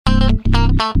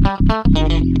I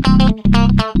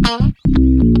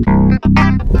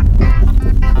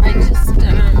just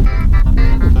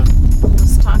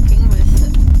was talking with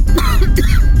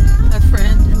a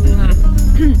friend who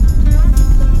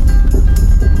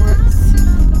works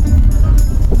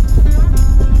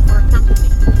for a company.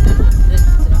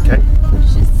 Okay.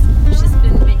 She's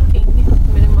been making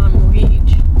minimum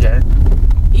wage. Yeah.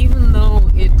 Even though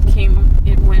it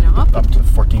went up. Up to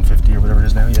 $14.50 or whatever it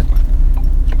is now, yeah.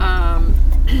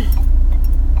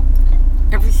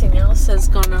 Everything else has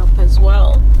gone up as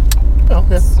well. Oh,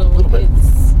 yeah, So a little bit.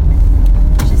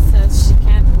 she says she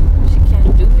can't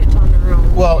do it on her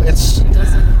own. Well, she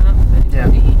doesn't have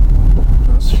anybody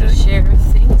That's to shitty. share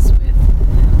things with.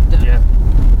 And, Yeah.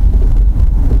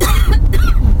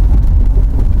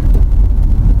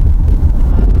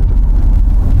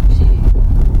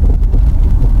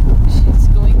 she's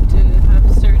going to have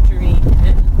surgery,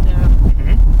 and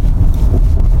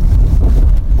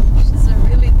she's a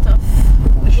really tough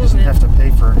She doesn't woman. have to pay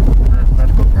for her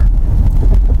medical care.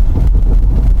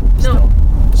 No.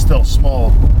 Still small,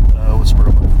 what's the word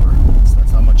I'm looking for?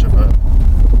 That's not much of a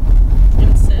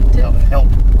Incentive. help,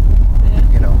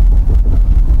 Yeah. you know.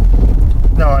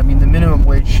 No, I mean, the minimum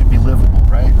wage should be livable,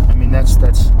 right? I mean, that's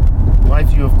my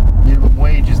view of minimum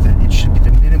wage is that it should be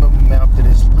the minimum amount that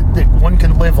one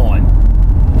can live on.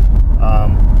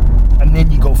 And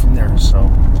then you go from there. So,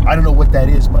 I don't know what that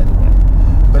is, by the way.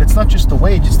 But it's not just the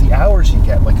wage, it's the hours you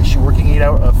get. Like, is she working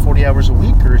 40 hours a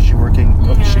week, or is she working...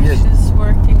 Yeah, she is. she's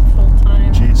working full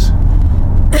time. Jeez.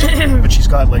 But she's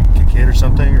got, like, a kid or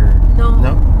something, or... No.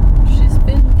 She's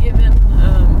been given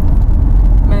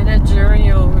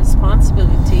managerial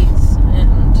responsibilities,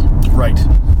 and Right.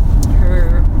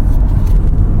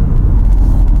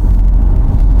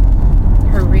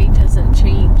 her rate hasn't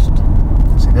changed.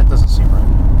 See, that doesn't seem right.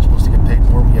 You're supposed to get paid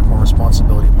more when you have more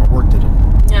responsibility, more work to do.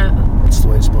 Yeah, That's the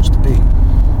way it's supposed to be.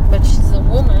 but she's a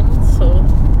woman, so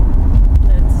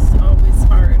that's always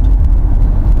hard.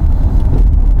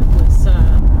 I was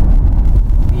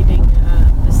reading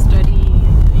a study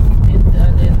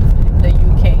done in the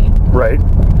UK Right.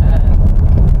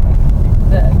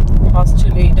 that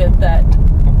postulated that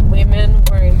women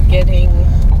weren't getting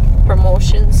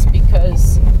promotions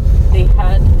because they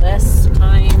had less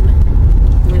time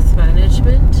with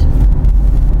management,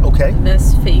 Okay.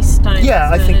 less face time Yeah,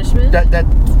 I with think management. that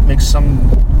makes some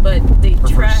But they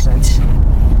perverse sense.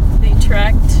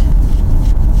 tracked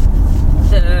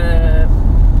the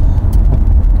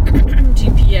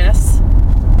GPS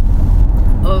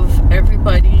of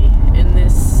everybody in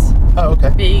this Oh, okay.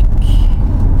 big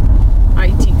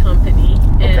IT company,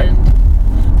 Okay. and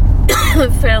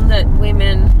found that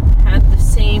women had the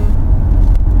same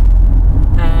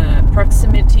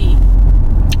proximity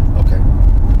Okay.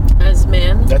 as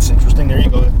men. That's interesting. There you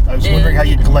go. I was wondering how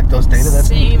you'd collect those data. That's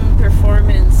neat. same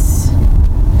performance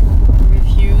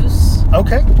reviews,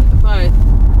 Okay. but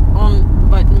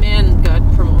men got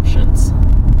promotions.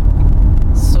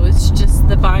 So it's just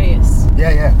the bias.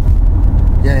 Yeah.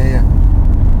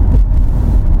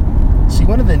 See,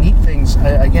 one of the neat things,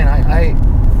 I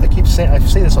keep saying, I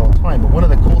say this all the time, but one of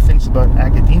the cool things about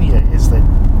academia is that,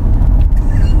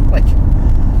 like,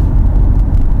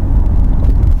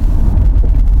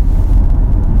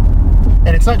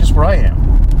 and it's not just where I am.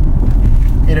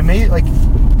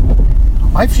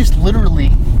 I've just literally,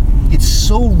 it's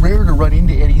so rare to run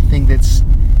into anything that's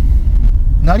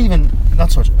not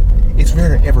so much, it's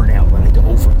rare to ever now run into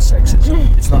overt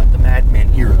sexism. It's not the Mad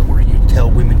Men era where you tell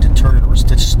women to turn or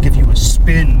to just give you a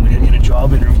spin in a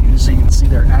job interview so you can see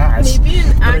their ass. Maybe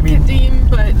in academe,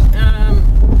 but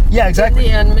yeah, exactly.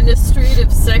 in the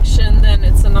administrative section, then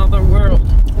it's another world.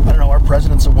 I don't know, our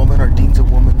president's a woman, our dean's a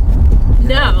woman.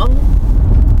 Now,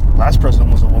 Last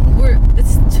president was a woman.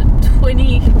 it's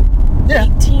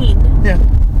 2018. Yeah.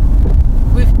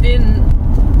 We've been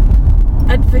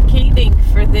advocating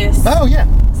for this. Oh yeah.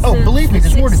 Oh, Since believe me, the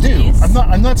there's more to do. 60s.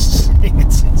 I'm not saying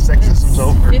sexism's It's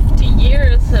over. 50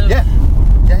 years of, Yeah.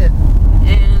 and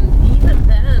even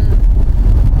then,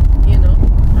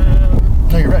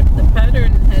 No, you're right. the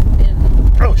pattern had been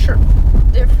Oh, sure.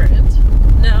 different.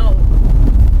 Now,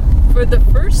 for the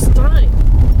first time,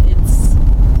 it's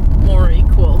more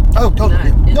equal. Oh, totally.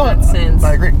 In that sense.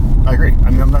 I agree. I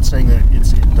mean, I'm not saying that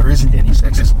there isn't any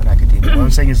sexism in academia. What I'm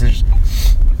saying is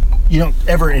you don't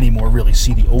ever anymore really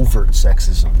see the overt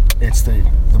sexism. It's the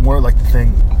more like the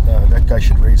thing, that guy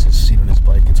should raise his seat on his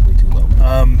bike. It's way too low.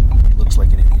 He looks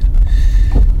like an idiot.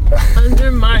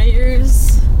 Under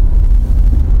Myers,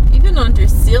 even under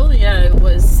Celia, it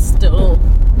was still.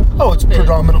 Oh, it's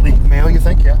predominantly male, you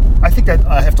think? Yeah. I think that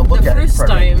I have to look at it. The first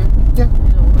time. Yeah.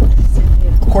 Under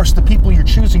Celia. Of course, the people you're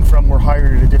choosing from were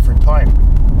hired at a different time.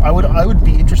 I would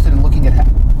be interested in looking at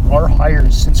our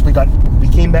hires since we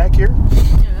came back here.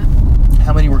 Yeah.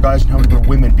 How many were guys and how many were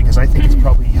women? Because I think it's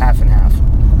probably half and half.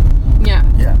 Yeah.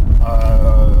 Yeah.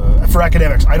 For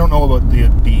academics, I don't know about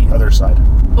the other side.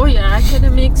 Oh yeah,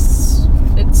 academics.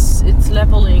 It's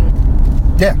leveling.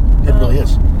 Yeah, it really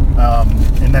is,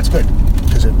 and that's good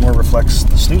because it more reflects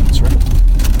the students, right,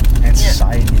 and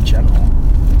society in general.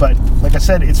 But like I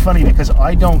said, it's funny because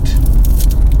I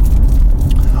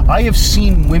have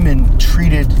seen women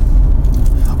treated.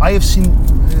 I have seen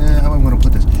how am I going to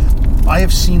put this? I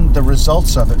have seen the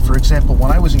results of it. For example,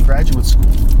 when I was in graduate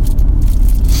school,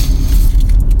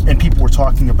 and people were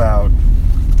talking about,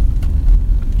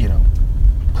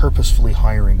 purposefully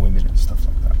hiring women and stuff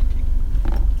like that.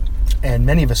 And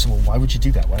many of us said, well, why would you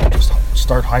do that? Why don't you just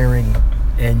start hiring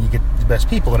and you get the best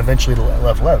people and eventually it'll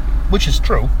level out? Which is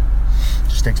true. It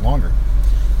just takes longer.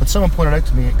 But someone pointed out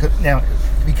to me, now,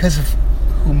 because of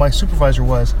who my supervisor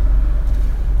was,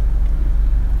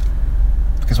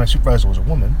 because my supervisor was a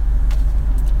woman,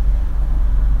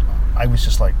 I was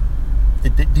just like,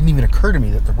 it didn't even occur to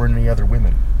me that there weren't any other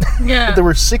women. Yeah. There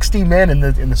were 60 men in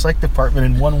the psych department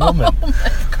and one woman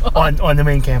on the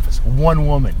main campus. One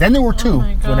woman. Then there were two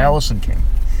when Allison came.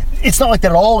 It's not like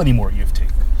that at all anymore at U of T.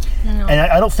 No. And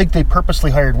I don't think they purposely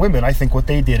hired women. I think what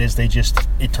they did is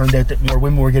it turned out that more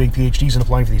women were getting PhDs and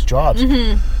applying for these jobs.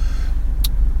 Mm-hmm.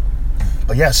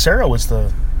 But yeah, Sarah was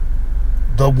the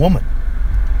woman.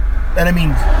 And I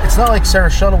mean, it's not like Sarah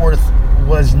Shuttleworth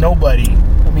was nobody.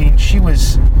 I mean, she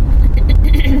was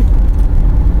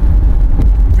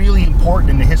really important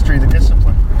in the history of the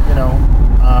discipline,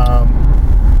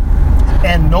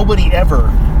 and nobody ever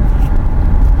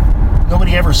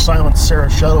silenced Sarah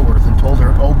Shuttleworth and told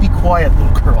her, "Oh, be quiet,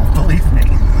 little girl." Believe me,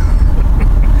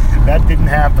 that didn't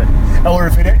happen. Or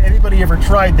if anybody ever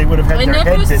tried, they would have had their head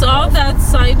bitten off. I never saw that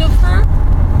side of her.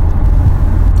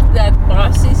 That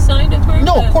bossy side of her.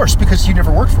 No, of course, because you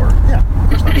never worked for her. Yeah, of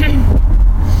course not.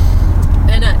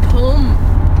 And at home,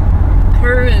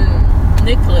 her and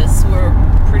Nicholas were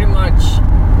pretty much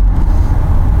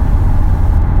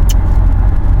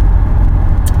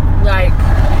like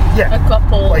a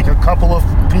couple. Like a couple of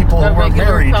people who were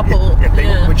married. Couple,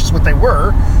 which is what they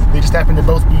were. They just happened to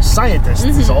both be scientists,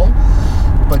 is all.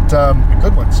 But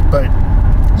good ones. But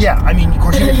yeah, I mean, of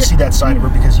course, you didn't see that side of her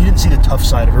because you didn't see the tough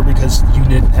side of her because you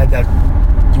didn't have that.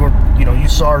 You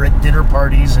saw her at dinner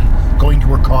parties and going to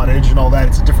her cottage and all that.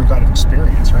 It's a different kind of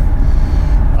experience, right?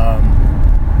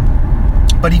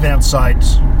 But even outside,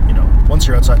 once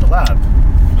you're outside the lab,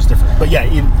 it was different. But yeah,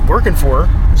 working for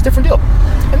her, it's a different deal.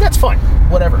 And that's fine.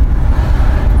 Whatever.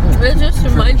 It just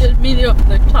reminded me of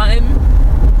the time.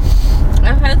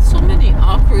 I've had so many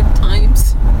awkward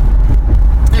times.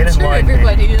 Get in line,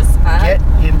 everybody baby. Is had.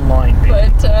 Get in line, baby.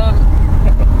 But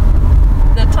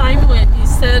the time when you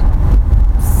said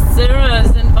Sarah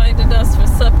has invited us for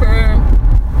supper,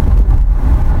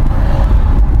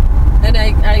 and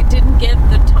I didn't get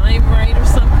the time right or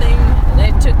something, and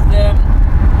I took the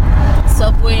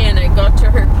subway and I got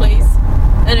to her place,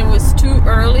 and it was too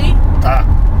early.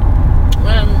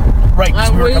 Right,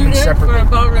 because we were coming separately. For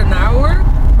about an hour.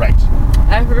 Right.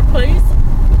 At her place.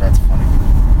 That's funny.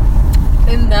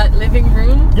 In that living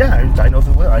room. Yeah, I know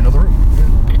the room.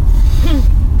 Yeah.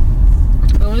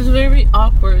 It was very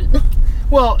awkward.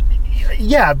 Well,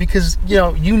 yeah, because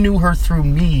you knew her through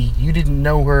me. You didn't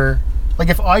know her. Like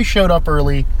if I showed up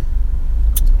early,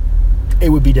 it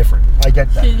would be different. I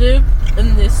get that. She lived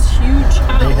in this huge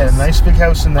house. They had a nice big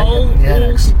house in the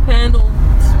annex. Paneled,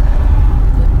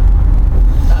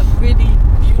 a really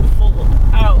beautiful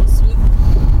house with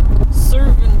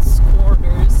servants'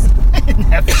 quarters. They didn't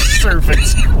have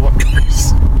servants'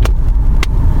 quarters.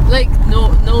 Like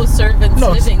no servants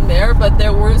living there, but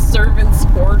there were servants'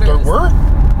 quarters. There were?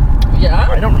 Yeah.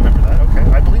 I don't remember that. Okay,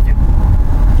 I believe you.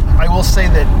 I will say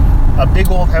that a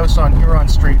big old house on Huron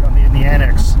Street in the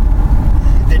annex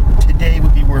that today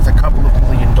would be worth $2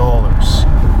 million.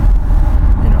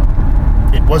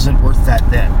 It wasn't worth that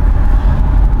then.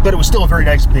 But it was still a very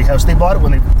nice big house. They bought it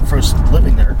when they were first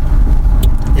living there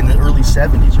in the early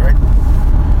 70s, right?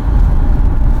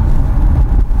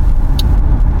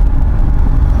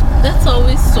 That's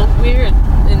always so weird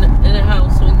in a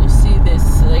house when you see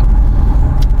this. Like,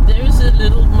 there's a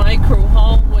little micro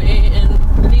hallway and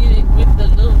leading with the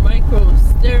little micro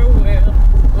stairwell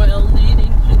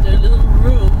leading to the little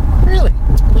room. Really?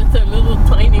 With a little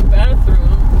tiny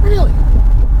bathroom. Really?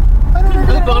 I don't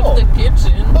remember that at all. Above the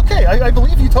kitchen. Okay, I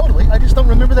believe you totally. I just don't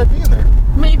remember that being there.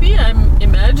 Maybe I'm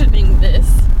imagining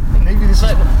this. Maybe this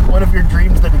is one of your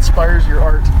dreams that inspires your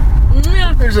art.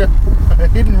 Yeah. There's a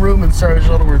hidden room in Sarah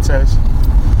Shuttleworth's house.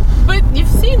 But you've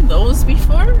seen those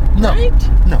before, No.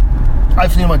 right? No.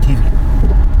 I've seen them on TV.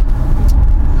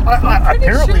 pretty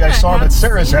Apparently, sure I saw I them at have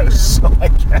Sarah's seen house, so I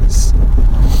guess.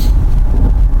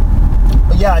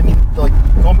 But yeah, I mean, like,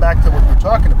 going back to what we're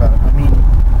talking about, I mean,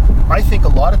 I think a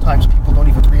lot of times people don't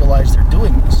even realize they're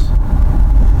doing this.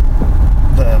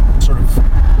 The sort of,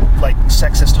 like,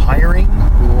 sexist hiring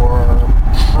or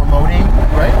promoting,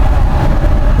 right?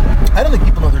 I don't think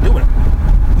people know they're doing it.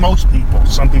 Most people.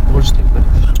 Some people are stupid.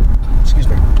 Excuse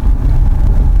me.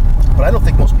 But I don't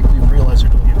think most people even realize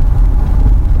they're doing it.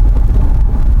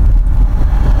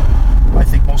 I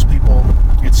think most people,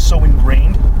 it's so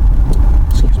ingrained,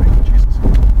 excuse me, Jesus,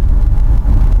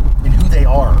 in who they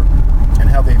are and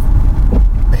how they've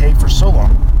behaved for so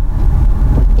long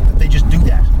that they just do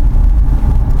that.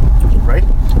 Right?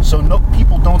 So no,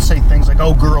 people don't say things like,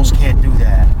 oh, girls can't do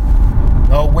that.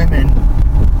 Oh, women,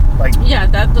 like... Yeah,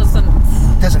 that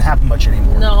doesn't happen much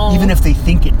anymore. No. Even if they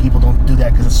think it, people don't do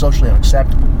that because it's socially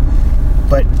unacceptable.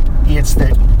 But it's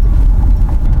that...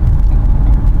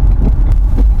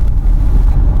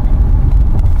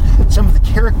 Some of the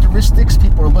characteristics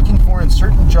people are looking for in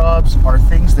certain jobs are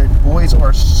things that boys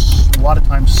are a lot of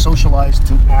times socialized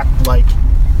to act like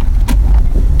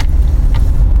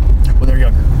when they're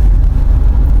younger.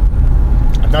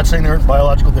 I'm not saying there aren't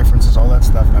biological differences, all that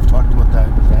stuff, and I've talked about that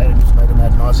ad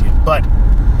nauseum, but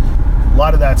a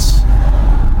lot of that's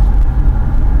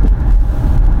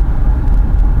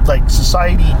like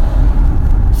society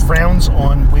frowns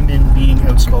on women being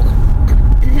outspoken,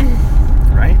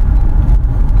 right?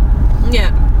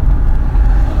 Yeah.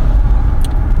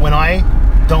 When I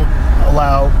don't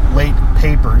allow late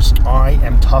papers, I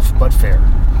am tough but fair.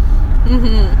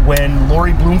 Mm-hmm. When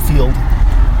Lori Bloomfield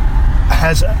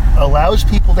allows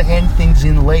people to hand things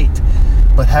in late,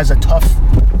 but has a tough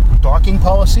docking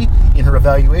policy, in her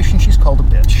evaluation, she's called a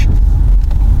bitch.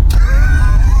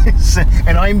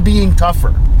 And I'm being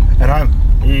tougher. And I'm,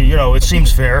 it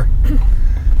seems fair.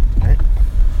 Right?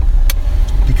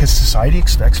 Because society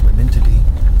expects women to be,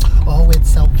 oh,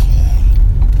 it's okay.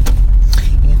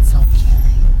 It's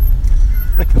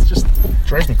okay. It just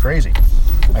drives me crazy,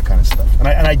 that kind of stuff. And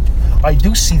I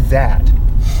do see that.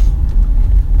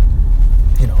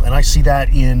 And I see that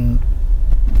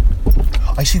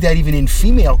even in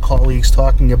female colleagues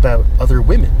talking about other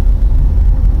women.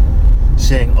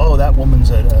 Saying, oh, that woman's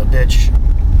a bitch.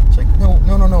 It's like,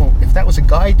 no. If that was a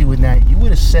guy doing that, you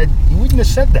wouldn't have said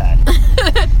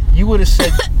that. You would have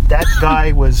said that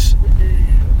guy was,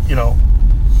 it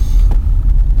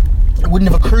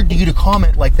wouldn't have occurred to you to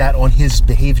comment like that on his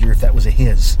behavior if that was a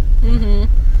his. Mm-hmm.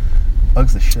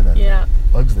 Bugs the shit out of me. Yeah.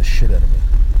 Bugs the shit out of me.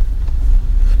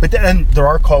 But then there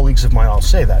are colleagues of mine, I'll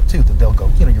say that too, that they'll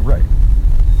go, you're right.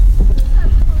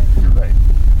 You're right.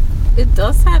 It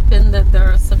does happen that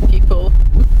there are some people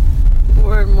who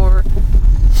are more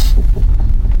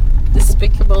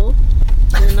despicable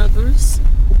than others.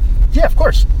 Yeah, of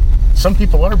course. Some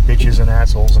people are bitches and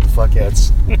assholes and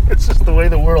fuckheads. It's just the way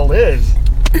the world is.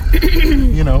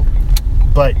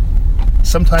 But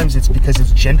sometimes it's because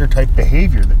it's gender type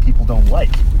behavior that people don't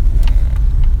like.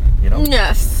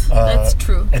 Yes, that's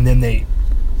true. And then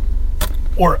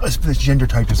or this gender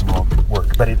type is the wrong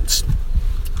word, but it's,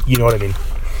 you know what I mean.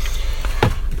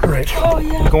 All right. Oh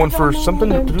yeah. Going for something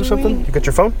to do something? You got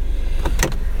your phone?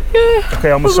 Yeah.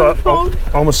 Okay,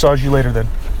 I'll massage you later then.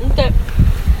 Okay.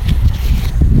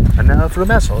 And now for the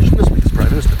massage, this week's Prime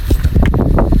Minister.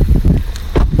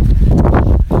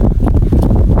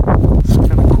 It's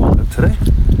kind of cool out today.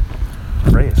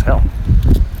 Gray as hell.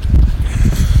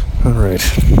 All right.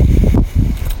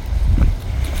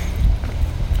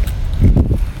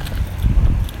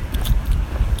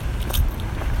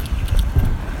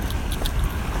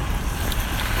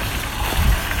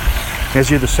 As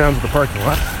you hear the sounds of the parking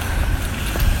lot,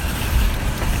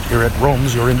 here at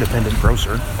Rome's, your independent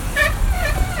grocer.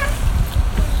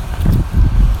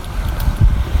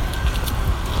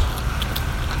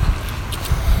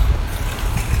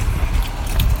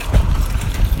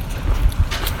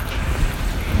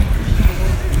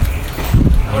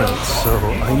 Alright, so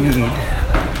I need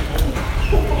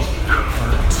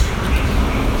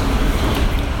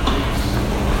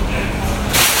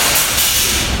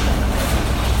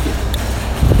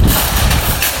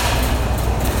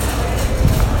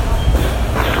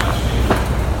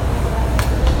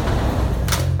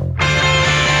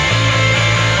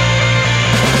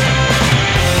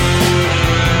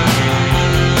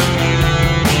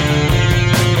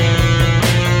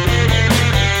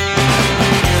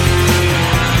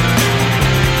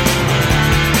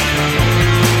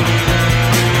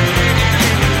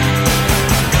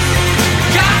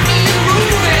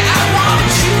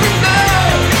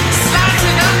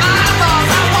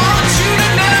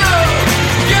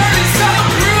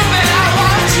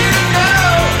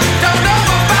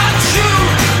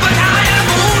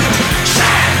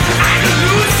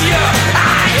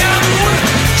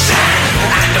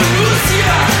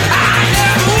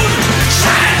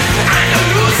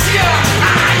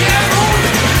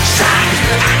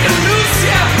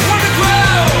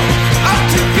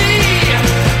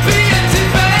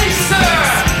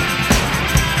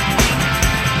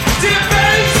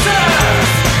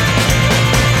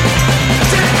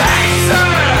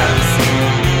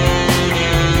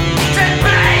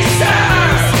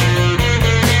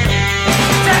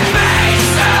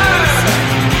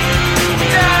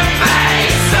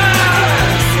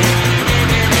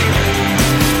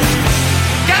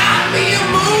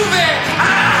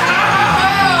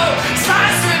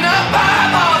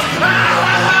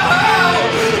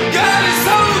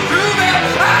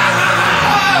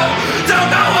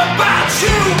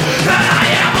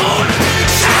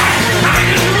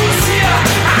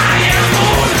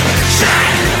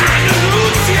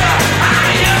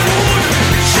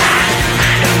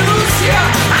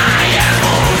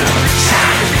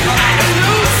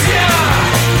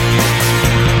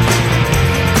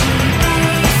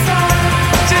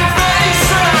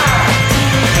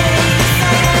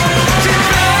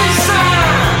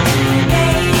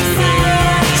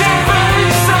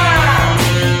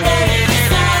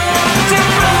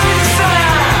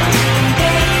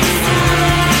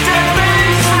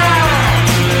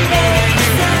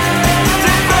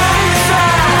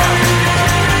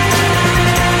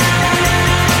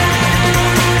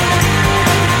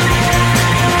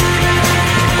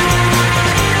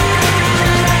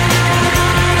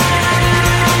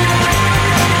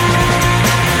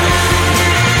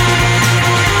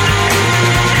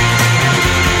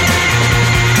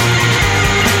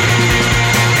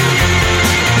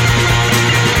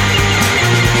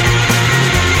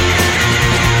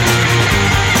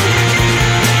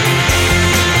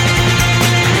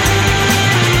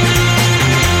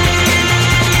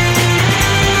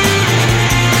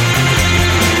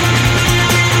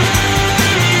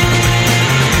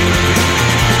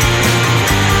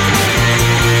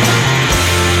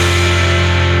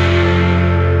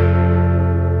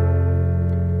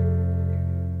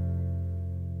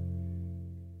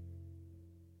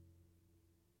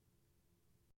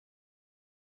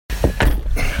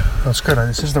That's good.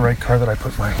 This is the right car that I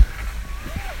put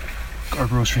our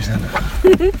groceries in.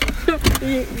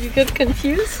 You get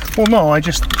confused? Well, no, I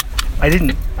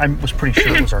didn't. I was pretty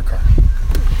sure it was our car.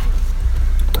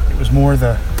 It was more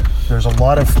there's a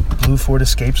lot of blue Ford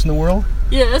Escapes in the world.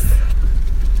 Yes.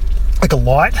 Like a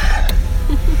lot.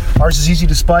 Ours is easy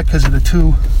to spot because of the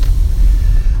 2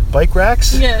 bike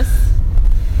racks. Yes.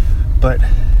 But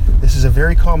this is a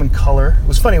very common color. It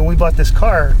was funny, when we bought this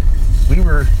car,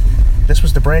 this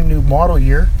was the brand new model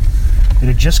year. It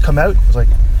had just come out. It was like,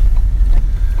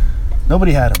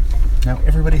 nobody had them. Now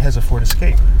everybody has a Ford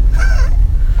Escape.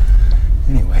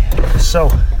 Anyway, so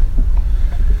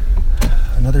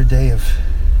another day of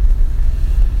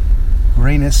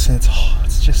grayness, and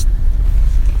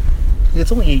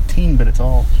it's only 18, but it's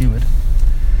all humid.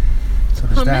 So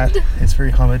there's Humid? that. It's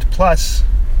very humid. Plus,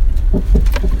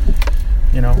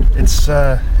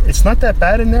 it's not that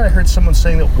bad in there. I heard someone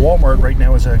saying that Walmart right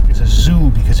now is a zoo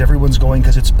because everyone's going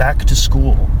because it's back to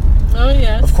school. Oh,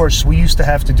 yes. Of course, we used to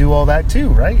have to do all that too,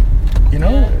 right?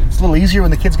 Yeah. It's a little easier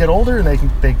when the kids get older and they can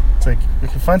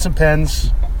find some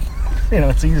pens.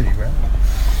 It's easy, right?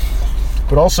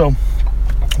 But also,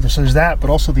 so there's that. But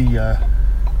also wasn't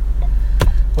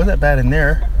that bad in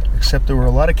there, except there were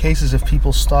a lot of cases of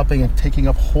people stopping and taking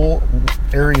up whole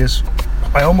areas.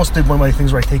 I almost did one of my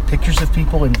things where I take pictures of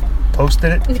people and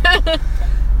posted it.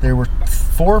 There were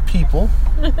 4 people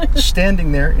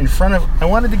standing there in front of. I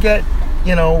wanted to get,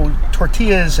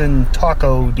 tortillas and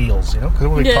taco deals, because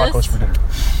we make tacos for dinner.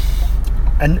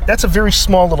 And that's a very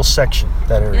small little section,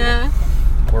 that area,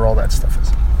 where all that stuff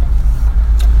is.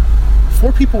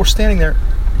 4 people were standing there,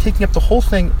 taking up the whole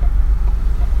thing,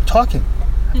 talking.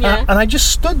 Yeah. And I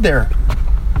just stood there,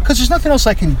 because there's nothing else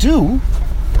I can do.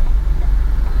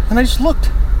 And I just looked.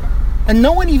 And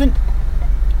no one even,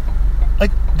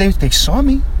 they saw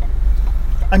me.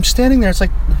 I'm standing there, it's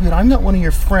like, dude, I'm not one of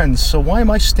your friends, so why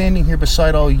am I standing here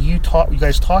beside all you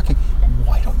guys talking?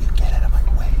 Why don't you get out of my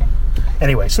way?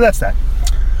 Anyway, so that's that.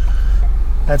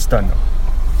 That's done though.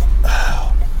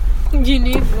 You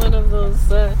need one of those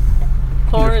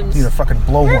horns. Need a fucking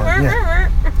blowhorn, yeah.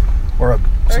 Or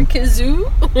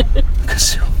kazoo.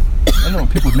 Kazoo. I don't know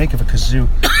what people would make of a kazoo.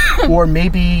 Or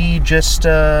maybe just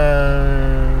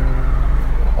a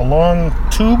long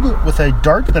tube with a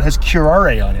dart that has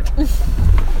curare on it.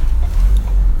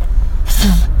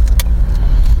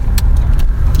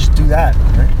 Just do that,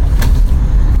 right?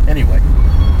 Anyway.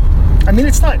 I mean,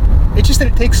 it's just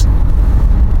that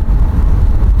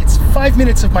it's 5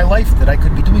 minutes of my life that I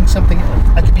could be doing something else.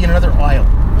 I could be in another aisle.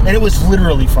 And it was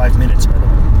literally 5 minutes, by the way.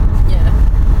 Yeah.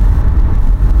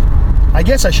 I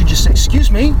guess I should just say,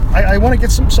 excuse me, I want to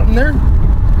get something there.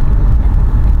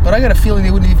 But I got a feeling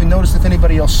they wouldn't even notice if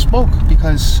anybody else spoke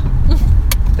because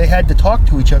they had to talk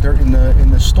to each other in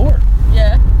the store.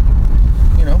 Yeah.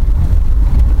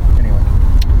 Anyway.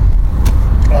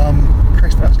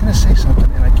 Christ, I was going to say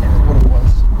something and I can't remember what it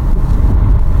was.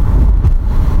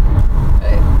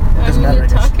 I'm going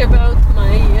to talk about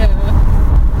my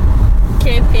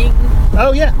camping.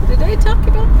 Oh, yeah. Did I talk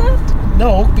about that?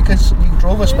 No, because you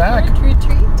drove us back. Retreat?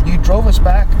 You drove us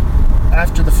back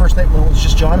after the first night when it was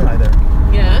just John and I there.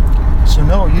 Yeah. So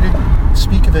no, you didn't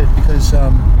speak of it because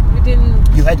we didn't.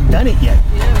 You hadn't done it yet.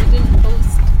 Yeah, we didn't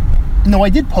post. No, I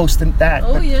did post that.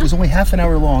 Oh, but yeah. It was only half an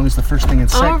hour long. Is the first thing in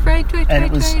sight. Oh, right. And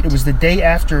it was the day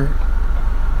after.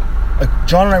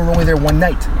 John and I were only there one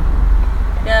night.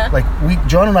 Yeah.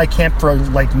 John and I camped for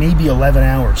maybe 11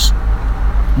 hours.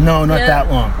 No, not that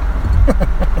long.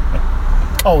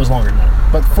 Oh, it was longer than that.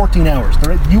 But 14 hours.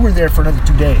 You were there for another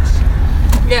 2 days.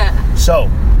 Yeah. So.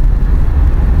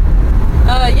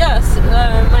 Yes,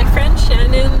 my friend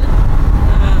Shannon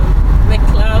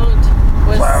McLeod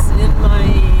was in my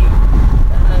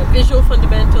visual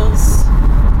fundamentals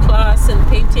class in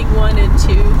painting 1 and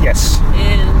 2. Yes.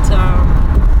 And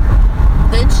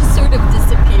then she sort of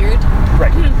disappeared.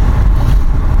 Right.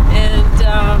 And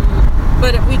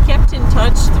but we kept in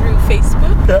touch through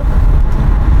Facebook. Yeah.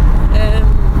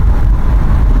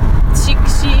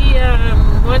 She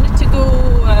wanted to go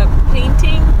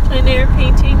painting, plein air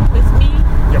painting with me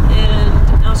and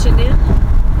Algenin,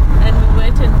 and we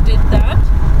went and did that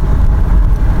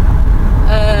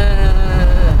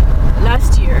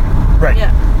last year. Right.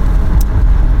 Yeah.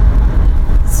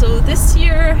 So this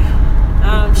year,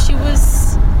 she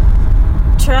was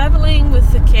traveling with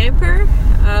the camper,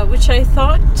 which I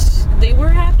thought they were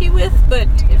happy with, but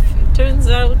if it turns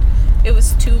out it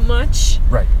was too much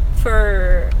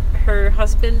for her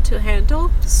husband to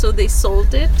handle, so they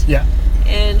sold it. Yeah.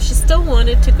 And she still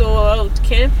wanted to go out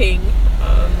camping.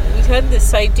 We had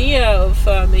this idea of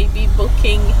maybe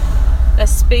booking a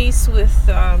space with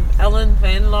Ellen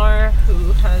Van Laar,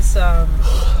 who has a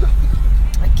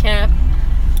camp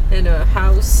and a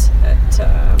house at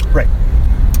Right.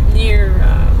 near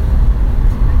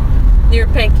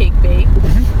Pancake Bay,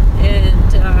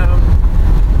 and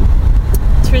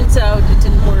turns out it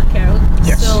didn't work out.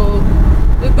 Yes. So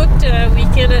we booked a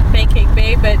weekend at Pancake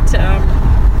Bay, but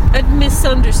I'd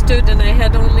misunderstood, and I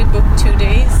had only booked 2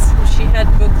 days. She had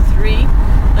booked 3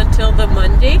 until the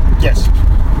Monday. Yes.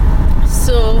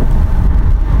 So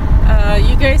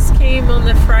you guys came on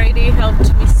the Friday,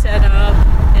 helped me set up,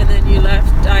 and then you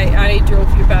left. I drove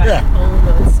you back home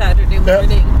on Saturday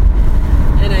morning,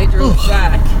 and I drove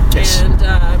back. Yes. And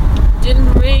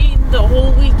didn't rain the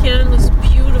whole weekend. Was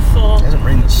beautiful. It hasn't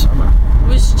rained this summer. It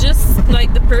was just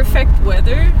like the perfect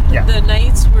weather. Yeah. The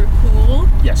nights were cool,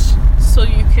 Yes. so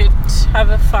you could have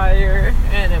a fire,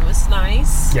 and it was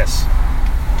nice. Yes.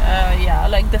 Yeah,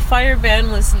 like the fire ban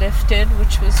was lifted,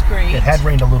 which was great. It had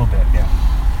rained a little bit, yeah.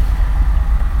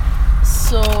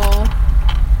 So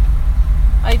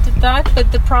I did that,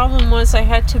 but the problem was I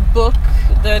had to book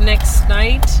the next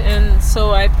night, and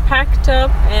so I packed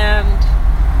up and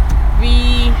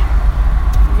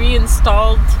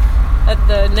reinstalled at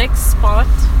the next spot,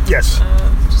 Yes.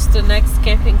 just the next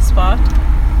camping spot.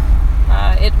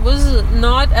 It was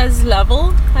not as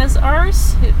level as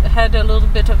ours. It had a little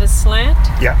bit of a slant,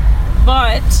 Yeah.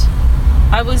 but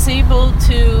I was able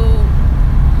to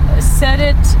set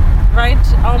it right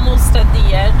almost at the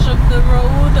edge of the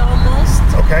road, almost,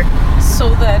 Okay.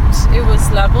 so that it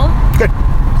was level. Good.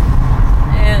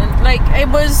 And like it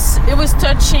was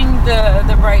touching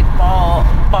the right bar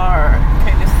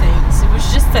kind of things. It was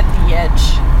just at the edge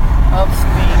of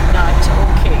being not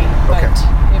okay, but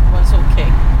it was okay.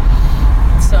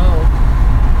 So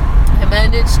I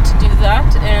managed to do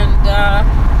that, and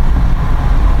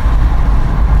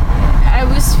I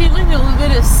was feeling a little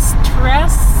bit of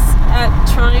stress at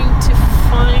trying to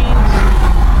find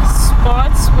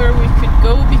spots where we could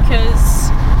go,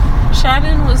 because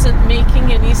Shannon wasn't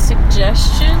making any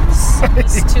suggestions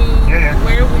as to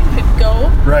where we could go,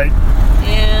 Right.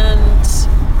 and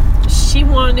she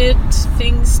wanted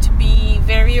things to be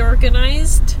very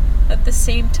organized at the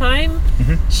same time.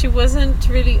 She wasn't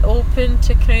really open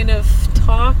to kind of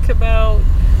talk about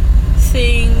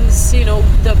things,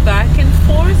 the back and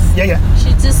forth. Yeah, yeah.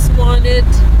 She just wanted,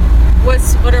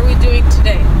 what are we doing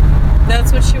today?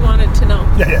 That's what she wanted to know.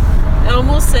 Yeah, yeah.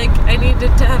 Almost like I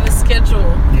needed to have a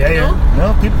schedule. Yeah, you know?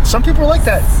 yeah. No, some people are like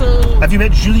that. So Have you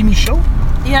met Julie Michaud?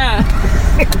 yeah,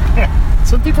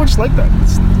 Some people are just like that.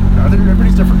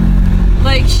 Everybody's different.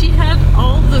 like she had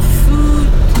all the food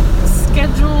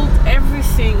scheduled,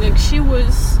 everything. Like she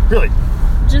was Really?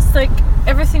 just like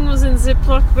everything was in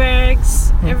Ziploc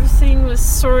bags. Everything was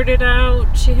sorted out.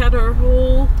 She had her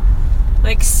whole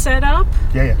like setup.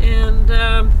 Yeah, yeah. And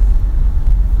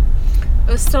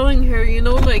I was telling her,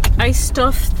 like I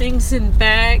stuff things in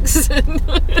bags. And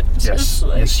Yes.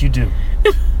 like, Yes, you do.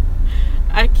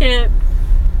 I can't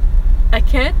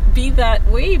be that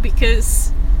way,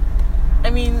 because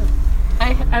I'm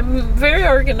very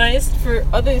organized for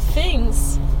other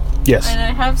things, Yes. and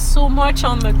I have so much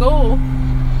on the go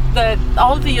that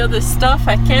all the other stuff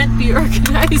I can't be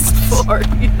organized for, Do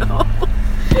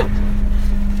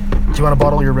you want a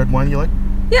bottle of your red wine you like?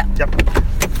 Yeah. Yep.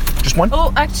 Just one?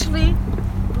 Oh, actually,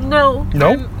 no.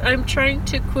 No? I'm trying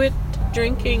to quit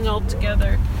drinking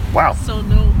altogether. Wow. So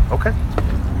no. Okay.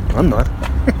 I'm not.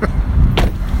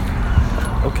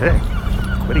 Okay.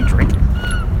 Quitting drinking.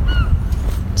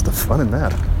 What's the fun in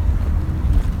that?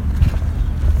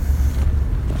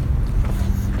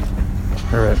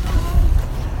 All right.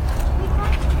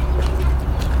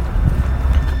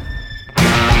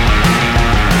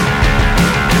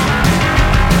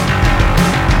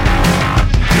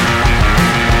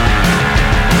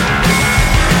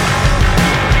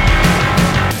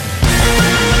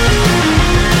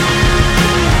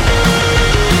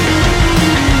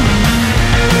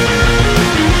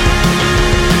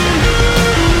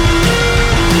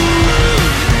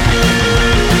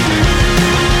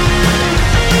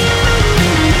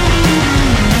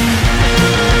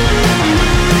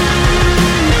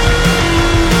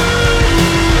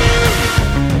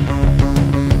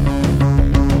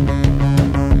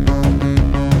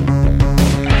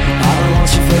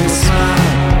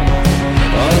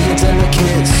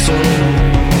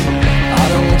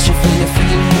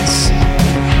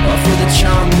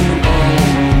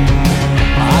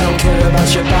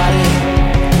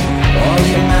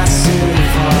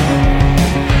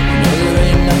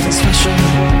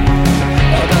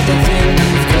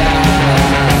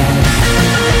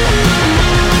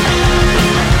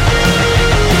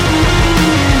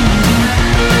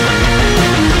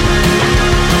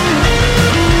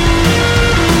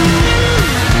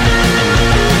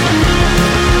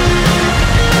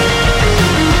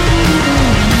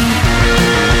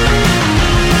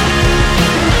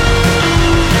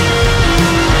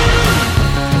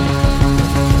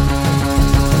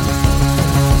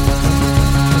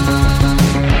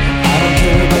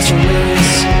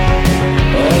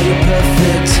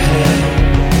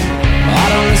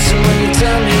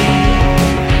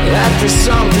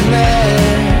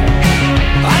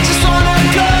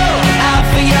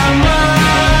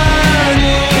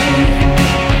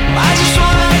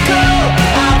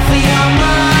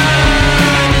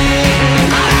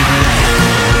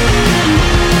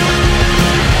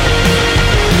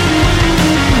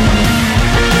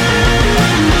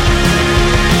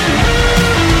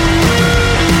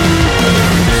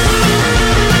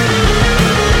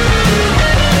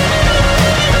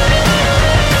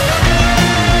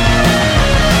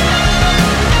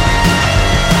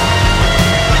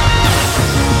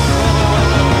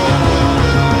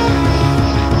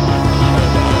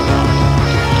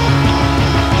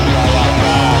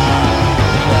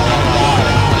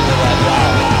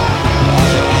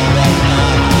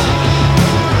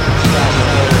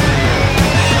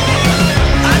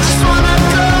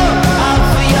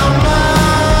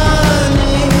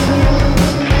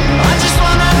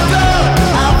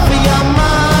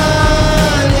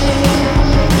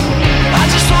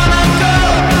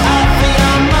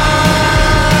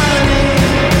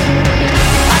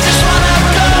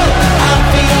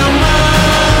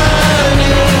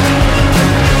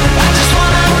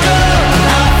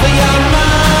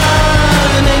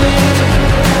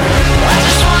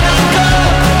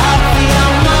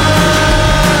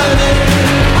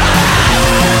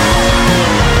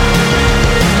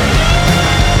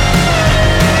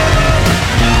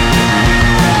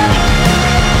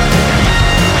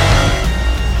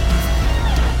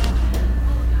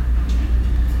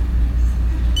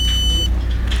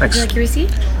 Thanks. Would you like your receipt?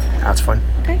 That's fine.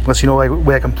 Okay. Unless you know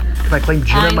where I can claim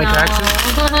gym in my taxes.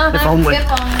 If only.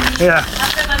 Yeah.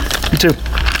 You too.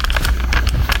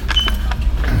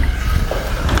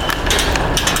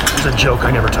 It's a joke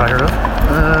I never tire of.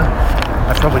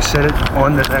 I probably said it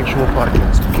on the actual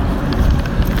podcast.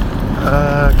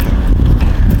 Okay.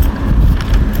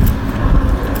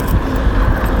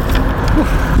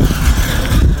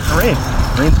 Rain.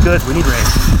 Rain's good. We need rain.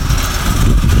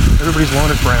 Everybody's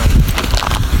lawn is brown.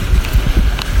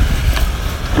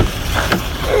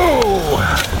 Oh!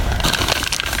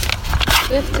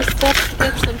 We have to stop to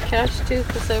get some cash too,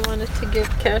 because I wanted to give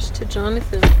cash to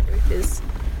Jonathan for his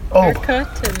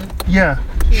haircut, and Yeah,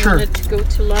 he sure. wanted to go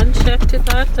to lunch after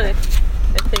that. I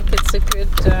think it's a good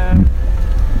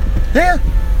Yeah,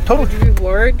 totally. good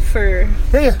reward for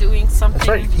Yeah. doing something. That's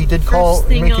right. He did first call,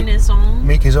 thing make on it- his own.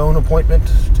 Make his own appointment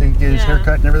to get his Yeah.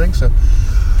 haircut and everything. So,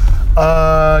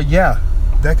 yeah,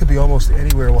 that could be almost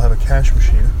anywhere. We'll have a cash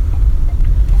machine.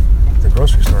 The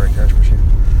grocery store, a cash machine.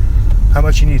 How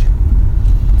much you need?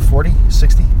 40,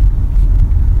 60,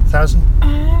 1,000?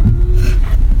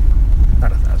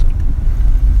 Not 1,000.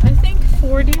 I think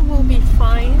 40 will be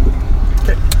fine.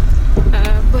 Okay.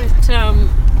 But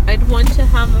I'd want to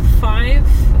have a 5,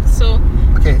 so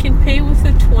Okay. he can pay with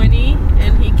a 20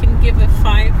 and he can give a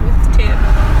 5 with tip.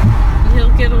 And he'll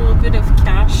get a little bit of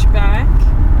cash back,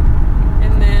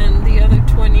 and then the other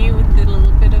 20 with a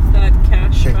little bit of that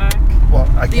cash Okay. back. Well,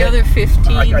 I The can't. other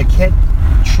 15. I can't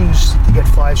choose to get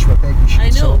 5s from a bank machine. I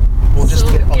know. So we'll just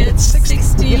so I'll get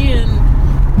 60. Yeah.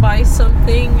 and buy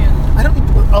something and I don't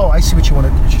need. Oh, I see what you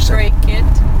wanted. What you're saying. break it.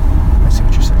 I see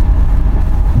what you're saying.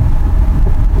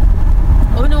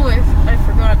 Oh no, I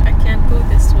forgot. I can't go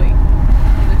this way.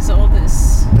 There's all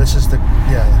this. This is the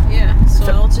Yeah, so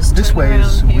I'll just This turn way around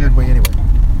is a here. weird way anyway.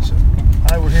 So,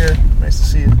 hi, we're here. Nice to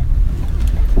see you.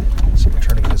 So we're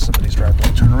turning into somebody's driveway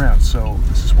and turn around. So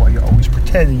this is why you always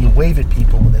pretend and you wave at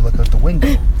people when they look out the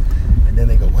window. And then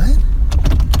they go, what?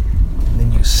 And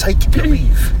then you psych and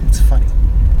leave. It's funny.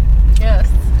 Yes,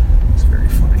 It's very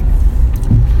funny.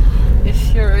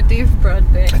 if you're a Dave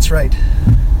Broadbent. That's right.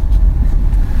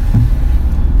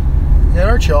 Yeah,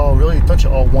 aren't you all really, don't you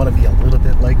all want to be a little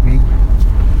bit like me?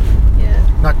 Yeah.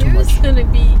 Not too Yours much. gonna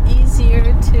be easier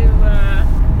to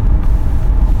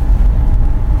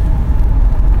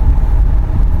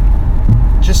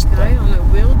Just guy on a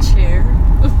wheelchair.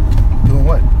 doing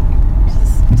what?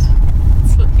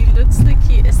 He looks like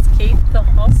he escaped the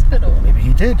hospital. Maybe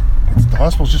he did. The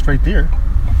hospital's just right there.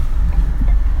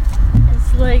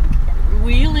 It's like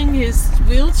wheeling his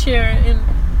wheelchair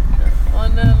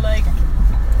on a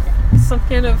some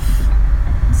kind of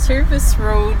service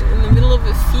road in the middle of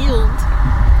a field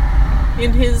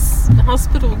in his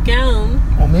hospital gown,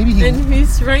 Well, maybe he. and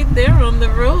he's right there on the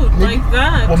road Maybe- like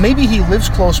that. Well, maybe he lives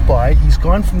close by. He's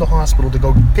gone from the hospital to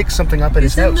go pick something up at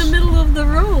He's his in house. the middle of the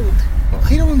road.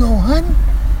 I don't know, hon.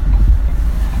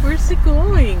 Where's he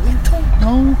going? I don't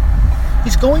know.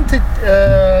 He's going to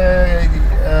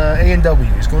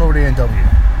A&W. He's going over to A&W.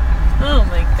 Oh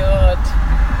my god.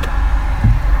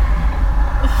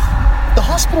 The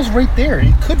hospital's right there.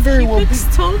 He could very He well be.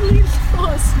 looks totally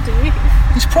lost, Dave.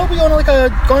 He's probably on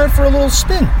gone out for a little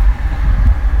spin.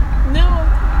 No,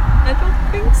 I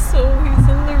don't think so. He's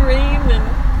in the rain and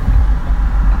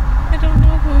I don't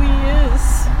know who he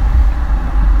is.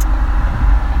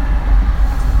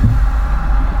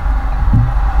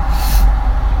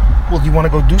 Well, do you want to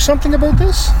go do something about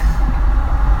this?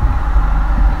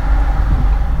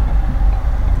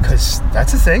 Because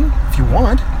that's a thing, if you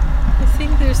want. I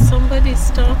think there's somebody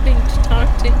stopping to talk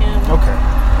to him. Okay.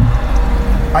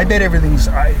 I bet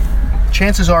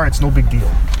chances are it's no big deal.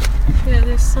 Yeah,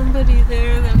 there's somebody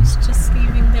there that's just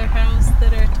leaving their house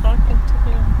that are talking to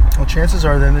him. Well, chances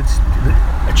are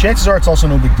it's also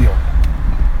no big deal.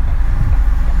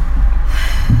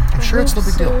 I'm sure it's no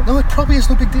big deal. so. No, it probably is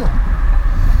no big deal.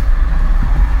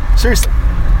 Seriously.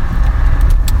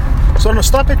 So I'm gonna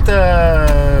stop at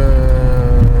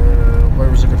where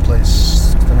was a good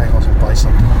place? Then I also buy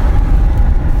something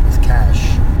with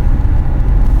cash.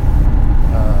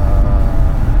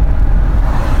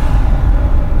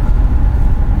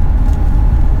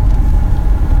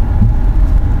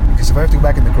 Because if I have to go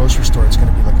back in the grocery store, it's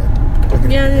gonna be like I'm gonna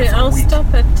be there for a I'll week. stop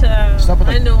at. Stop at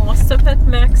I know. I'll stop at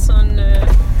Max on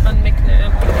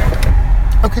McNabb.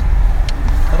 Okay,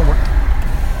 that'll work.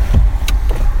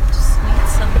 Just need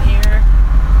some air.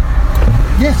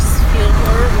 Yes. Just feel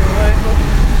horrible. I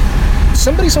hope.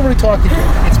 Somebody's already talked to you.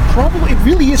 It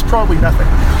really is probably nothing.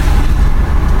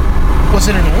 Was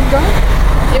it an old guy?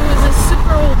 It was a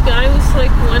super old guy with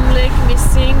like one leg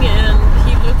missing, and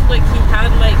he looked like he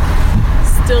had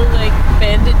still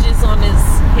bandages on his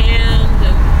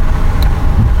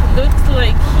looked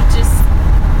like he just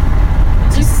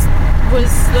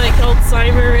was like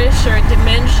Alzheimer-ish or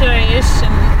dementia-ish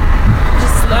and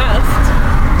just left.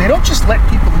 They don't just let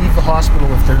people leave the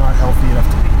hospital if they're not healthy enough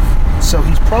to leave. So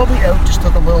he's probably out, just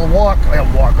took a little walk,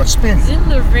 a spin. He's in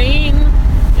the rain,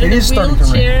 in a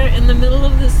wheelchair, in the middle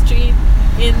of the street,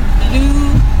 in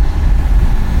blue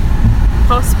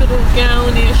hospital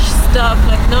gown-ish stuff,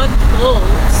 like not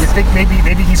clothes. You think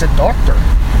maybe he's a doctor?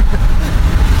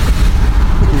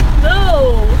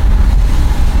 No!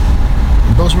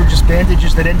 Those were just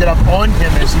bandages that ended up on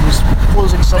him as he was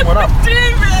closing someone up.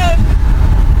 David!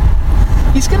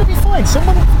 He's gonna be fine.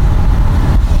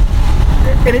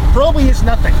 And it probably is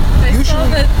nothing. I saw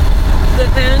that the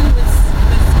van was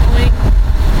going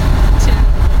to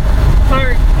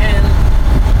park and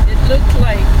it looked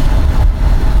like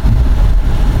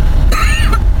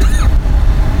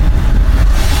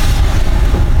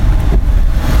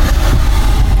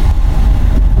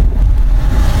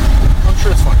I'm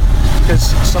sure it's fine. Because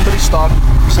somebody stopped,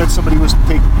 said somebody was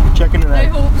checking it out. I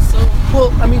hope so.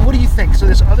 Well, I mean, what do you think? So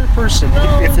this other person,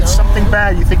 if it's something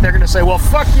bad, you think they're going to say, well,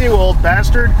 fuck you, old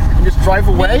bastard, and just drive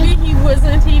away? Maybe he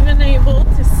wasn't even able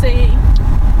to say.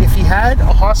 If he had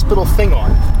a hospital thing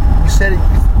on, you said,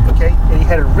 okay, and he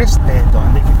had a wristband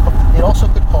on, they also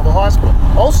could call the hospital.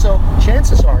 Also,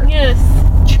 chances are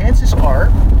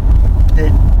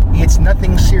that it's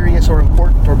nothing serious or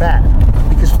important or bad,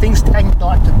 because things tend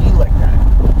not to be like that.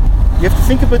 You have to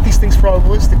think about these things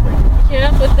probabilistically.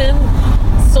 Yeah, but then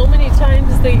so many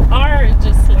times they are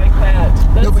just like that.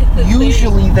 That's No, but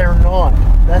usually they're not.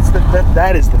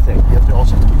 That is the thing. You have to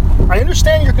also. I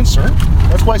understand your concern.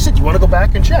 That's why I said you want to go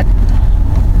back and check.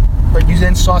 But you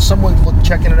then saw someone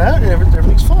checking it out, and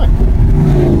everything's fine.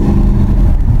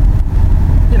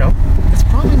 You know, it's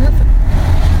probably nothing.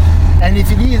 And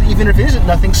if even if it isn't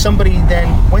nothing, somebody then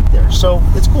went there, so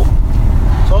it's cool.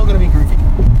 It's all going to be groovy.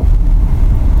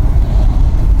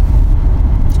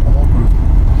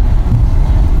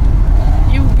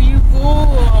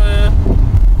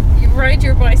 You ride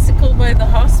your bicycle by the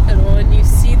hospital and you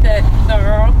see that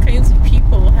there are all kinds of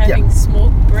people having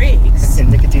smoke breaks.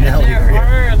 And nicotine and there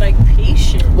are like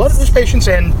patients. A lot of those patients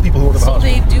and people who are in the hospital. So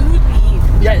they do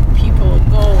let people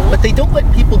go. But they don't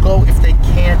let people go if they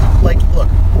can't, like, look,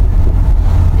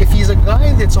 if he's a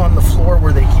guy that's on the floor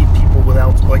where they keep people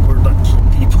without, like, where not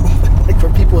keep people, like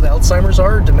where people with Alzheimer's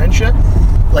are, dementia,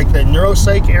 like the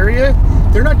neuropsych area,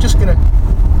 they're not just gonna,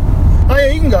 oh yeah,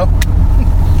 you can go.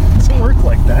 It doesn't work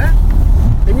like that.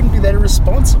 They wouldn't be that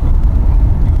irresponsible.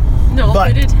 No,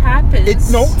 but it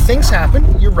happens. Things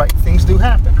happen. You're right. Things do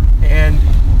happen.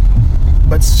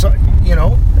 But so, you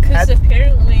know, because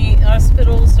apparently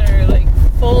hospitals are like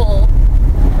full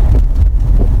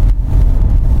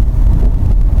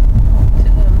to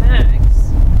the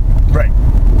max. Right.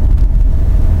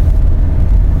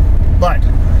 But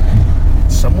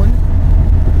someone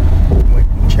went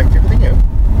and checked everything out.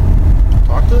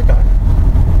 Talk to the guy.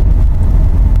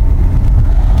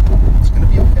 It's going to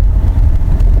be okay.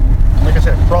 Like I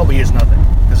said, it probably is nothing,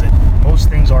 because most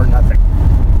things are nothing.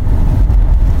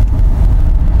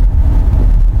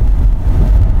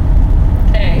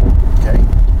 Okay.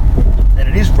 And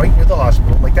it is right near the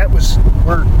hospital. Like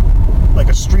we're like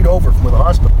a street over from where the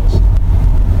hospital is.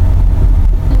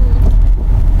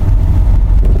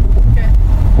 Okay.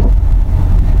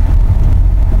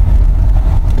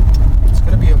 It's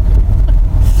going to be okay.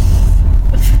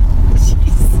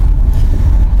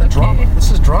 Drama.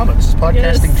 This is drama. This is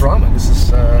podcasting drama. This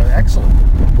is excellent.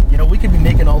 You know, we could be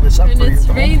making all this up and for you. It's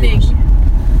raining.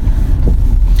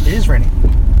 It is raining,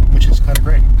 which is kind of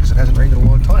great because it hasn't rained in a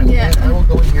long time. Yeah. And I will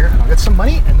go in here. I'll get some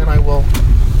money, and then I will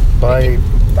buy,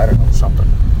 I don't know, something.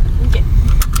 Okay.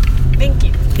 Thank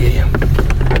you. Yeah.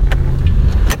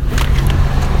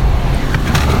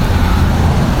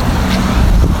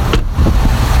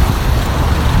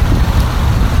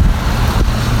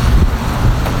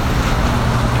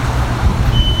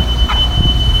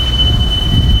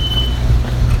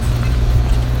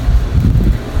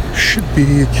 Should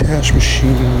be a cash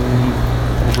machine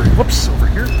over here. Whoops, over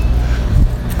here.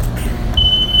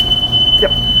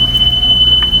 Yep.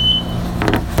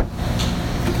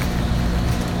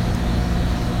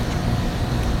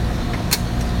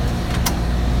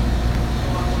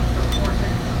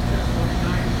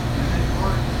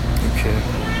 Okay.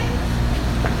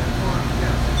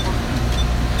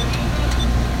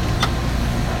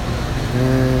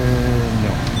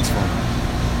 No, it's fine.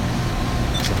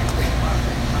 Exactly.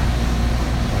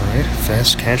 Alright,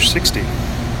 fast cash 60.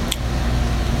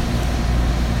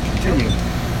 Continue.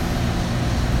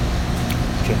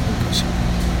 Okay, there it goes.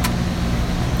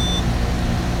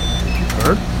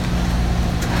 Card.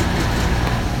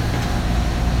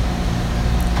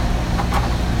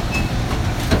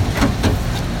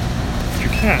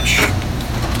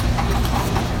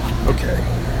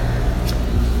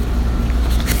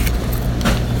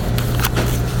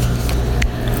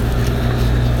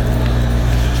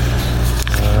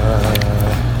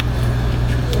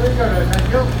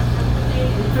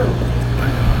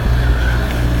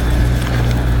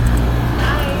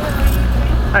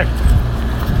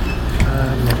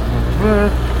 Hi.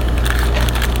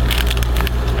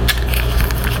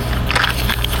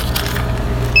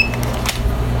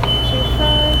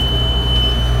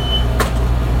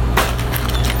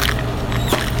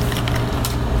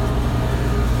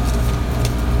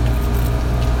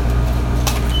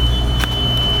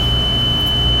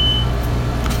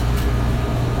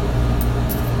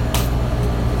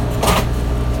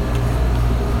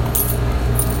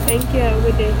 Thank you. Have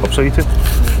a good day. Hope so, you too.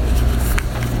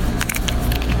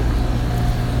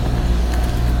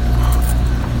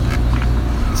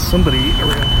 Somebody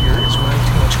around here is wearing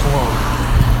too much cologne.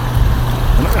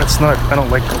 And that's not, I don't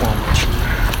like cologne much.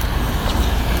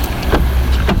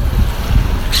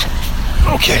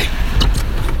 Okay.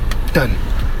 Done.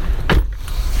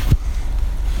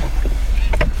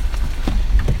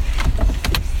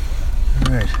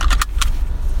 Alright.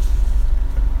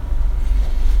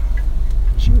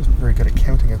 She wasn't very good at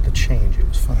counting out the change. It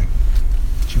was fine.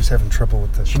 She was having trouble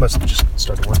with this. She must have just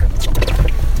started working. That's all. I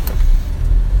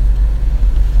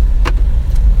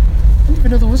didn't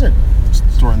even know there was a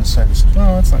store on the side of this.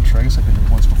 Oh, that's not true. I guess I've been here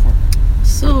once before.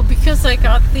 So, because I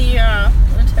got the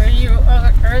Ontario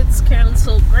Arts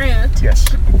Council grant, Yes.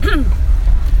 when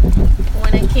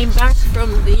I came back from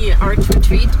the art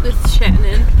retreat with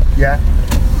Shannon, Yeah.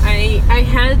 I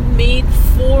had made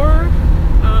 4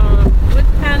 wood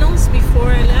panels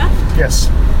before I left. Yes.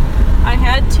 I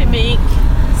had to make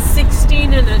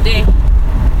 16 in a day.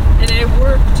 And I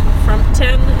worked from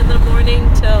 10 in the morning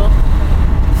till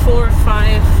 4 or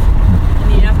 5 in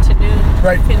the afternoon.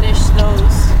 Right. To finish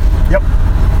those. Yep.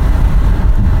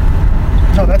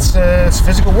 No, that's it's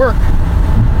physical work.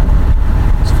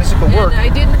 It's physical work. And I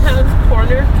didn't have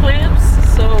corner clamps,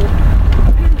 so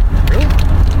Really?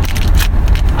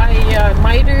 I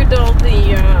mitered all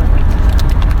the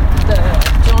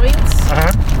joints,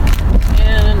 Uh-huh.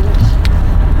 and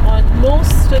on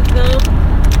most of them,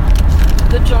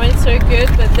 the joints are good,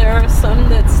 but there are some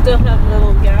that still have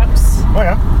little gaps. Oh,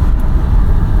 yeah.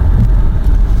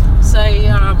 So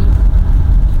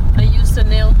I used a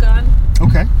nail gun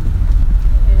Okay.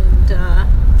 and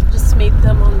just made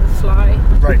them on the fly.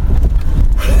 Right.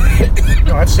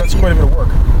 No, that's quite a bit of work.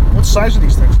 What size are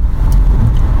these things?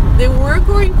 They were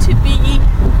going to be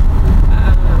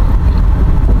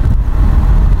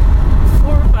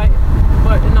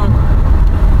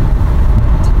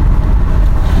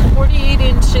 48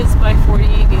 inches by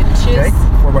 48 inches. Okay.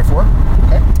 4x4.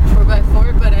 Okay.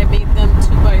 4x4, but I made them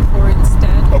 2x4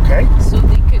 instead. Okay. So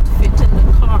they could fit in the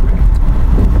car.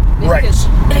 Right. Because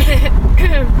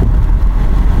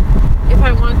if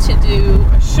I want to do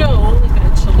a show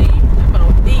eventually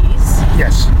about these,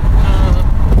 Yes.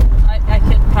 I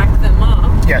can pack them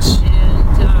up. Yes.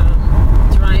 And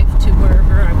drive to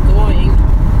wherever I'm going,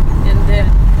 and then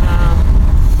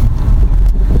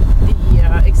the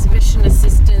exhibition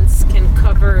assistants can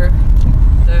cover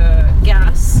the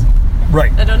gas.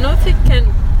 Right. I don't know if it can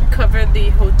cover the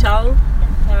hotel.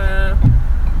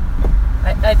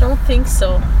 I don't think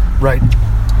so. Right.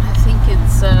 I think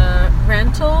it's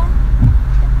rental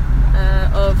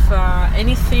of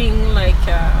anything like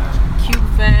a cube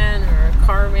van or a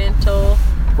car rental.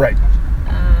 Right.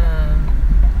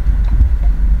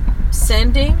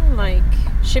 Sending, like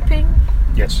shipping,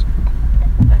 Yes.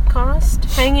 that cost,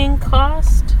 hanging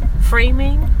cost,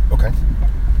 framing, Okay.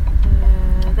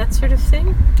 that sort of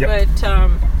thing. Yep. But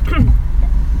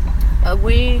a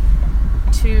way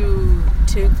to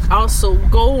also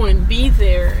go and be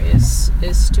there is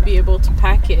to be able to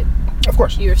pack it Of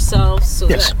course. yourself, so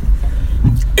Yes.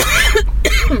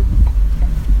 that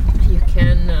you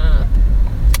can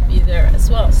be there as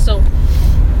well. So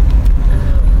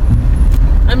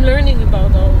I'm learning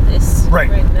about all this Right.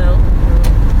 now.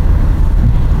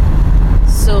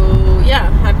 So yeah,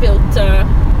 I built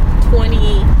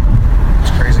 20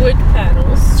 It's crazy. wood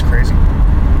panels, It's crazy.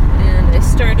 and I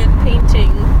started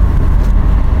painting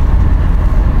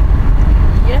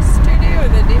yesterday or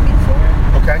the day before.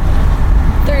 Okay.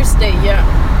 Thursday, yeah.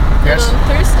 Yes. And on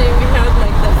Thursday we had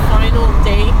like the final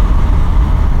day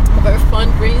of our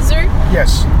fundraiser.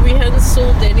 Yes. We hadn't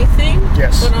sold anything.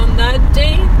 Yes. But on that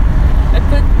day, I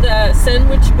put the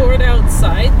sandwich board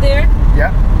outside there,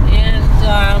 Yeah. and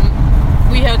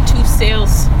we had 2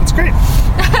 sales. It's great.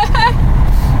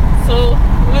 So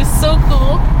it was so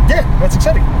cool. Yeah, that's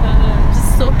exciting. I'm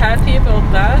just so happy about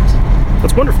that,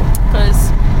 That's wonderful.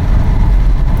 because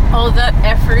all that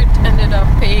effort ended up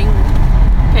paying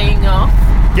off.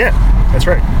 Yeah, that's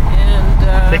right.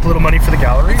 And Make a little money for the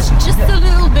galleries. and- just yeah. a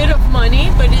little bit of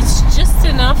money, but it's just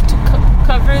enough to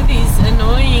cover these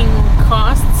annoying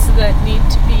costs that need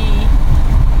to be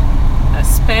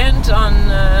spent on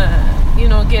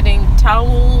getting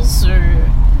towels or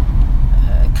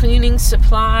cleaning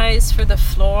supplies for the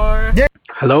floor. Yeah.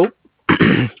 Hello?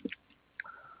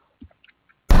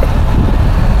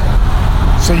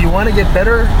 So you want to get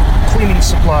better cleaning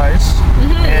supplies,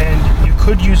 and you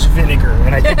could use vinegar,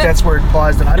 and I think that's where it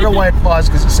paused. And I don't know why it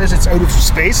paused, because it says it's out of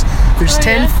space. There's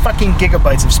 10 fucking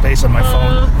gigabytes of space on my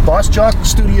phone. Boss Jock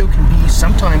Studio can be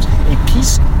sometimes a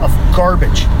piece of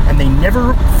garbage, and they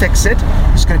never fix it.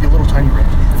 It's going to be a little tiny rant.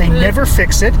 They never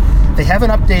fix it. They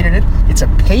haven't updated it. It's a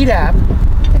paid app,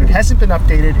 and it hasn't been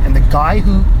updated. And the guy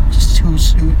who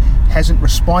hasn't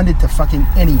responded to fucking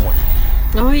anyone.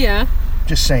 Oh yeah.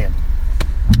 Just saying.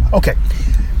 Okay.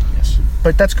 Yes.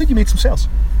 But that's good. You made some sales.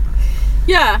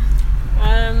 Yeah.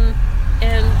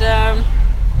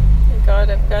 God,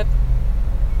 I've got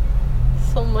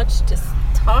so much to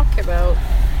talk about.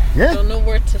 Yeah. I don't know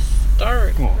where to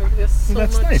start. There's so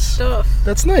much stuff.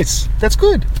 That's nice. That's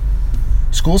good.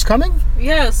 School's coming?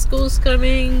 Yeah, school's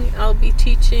coming. I'll be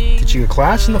teaching. Teaching a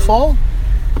class in the fall?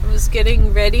 I was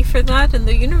getting ready for that, and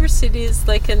the university is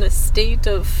like in a state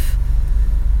of...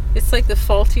 It's like the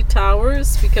Faulty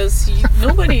Towers, because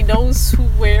nobody knows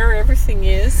where everything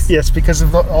is. Yes, because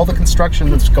of all the construction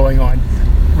that's going on.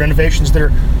 Renovations that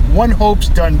are, one hope's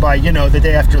done by, the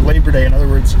day after Labor Day. In other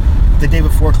words, the day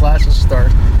before classes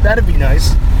start. That'd be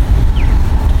nice.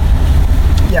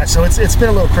 Yeah, so it's been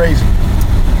a little crazy.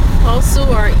 Also,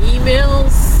 our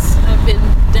emails have been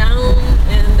down,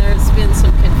 and there's been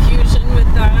some confusion with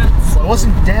that. So. Well, it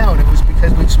wasn't down, it was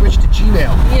because we switched to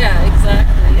Gmail. Yeah,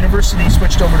 exactly. The university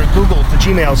switched over to Google, to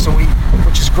Gmail,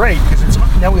 which is great, because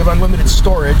now we have unlimited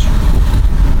storage.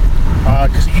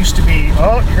 Because it used to be,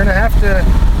 you're going to have to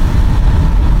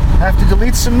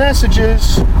delete some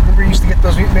messages. Remember, you used to get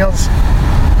those emails.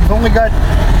 You've only got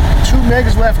 2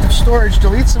 megs left of storage.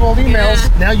 Delete some old emails.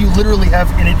 Yeah. Now you literally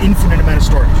have an infinite amount of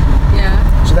storage. Yeah.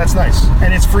 So that's nice,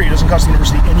 and it's free. It doesn't cost the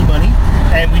university any money,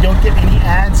 and we don't get any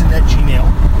ads in that Gmail.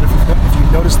 If you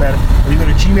notice that, or you go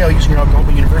to Gmail using your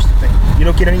Algoma University thing, you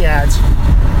don't get any ads.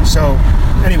 So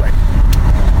anyway,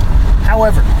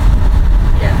 however.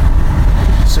 Yeah.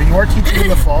 So you are teaching in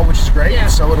the fall, which is great. Yeah.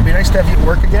 So it'll be nice to have you at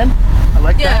work again. I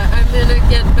like that. Yeah, I'm going to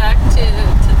get back to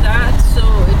that. So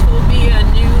it will be a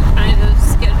new kind of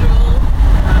schedule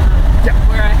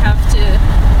where I have to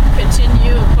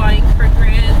continue applying for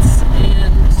grants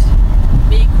and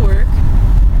make work.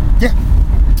 Yeah.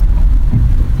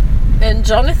 And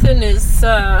Jonathan is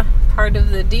part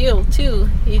of the deal too.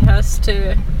 He has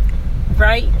to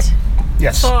write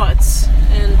thoughts,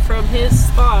 and from his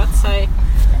thoughts I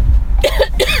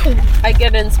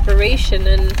get inspiration,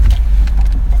 and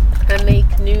I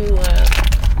make new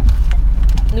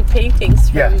paintings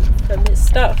from his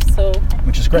stuff. So,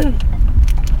 which is great.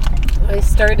 I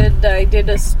did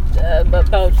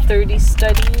about 30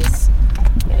 studies,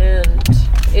 and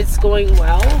it's going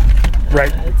well.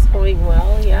 Right. It's going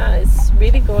well. Yeah, it's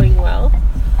really going well.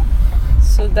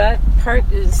 So that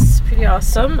part is pretty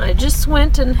awesome. I just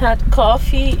went and had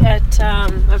coffee at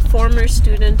a former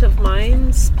student of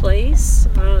mine's place,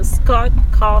 Scott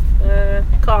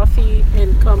Coffee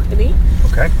and Company.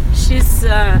 Okay. She's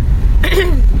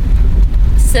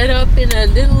set up in a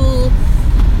little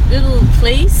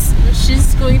place.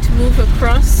 She's going to move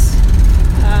across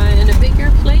in a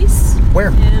bigger place.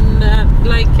 Where? And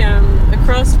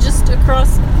just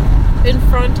across in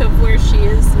front of where she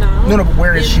is now. No, but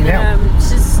where is she now?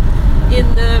 She's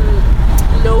in the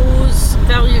Lowe's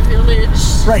Value Village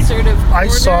sort of corner.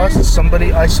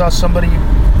 I saw somebody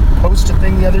post a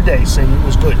thing the other day saying it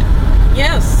was good.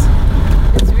 Yes.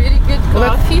 It's really good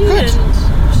coffee, and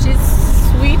she's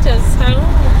sweet as hell.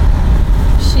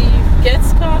 She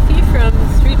gets coffee from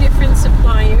 3 different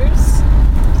suppliers,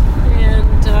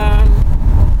 and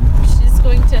she's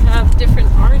going to have different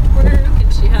artwork,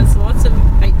 and she has lots of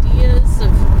ideas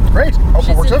of... Great.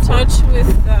 She's in touch with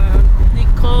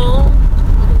Nicole,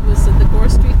 who was at the Gore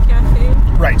Street Cafe.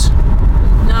 Right.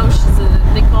 Now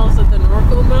Nicole's at the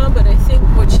Norgoma, but I think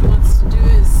what she wants to do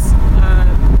is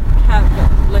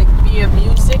be a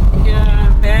music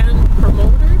band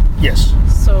promoter. Yes.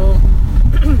 So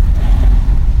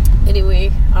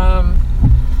anyway,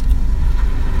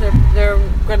 they're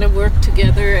gonna work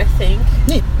together, I think.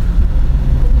 Neat.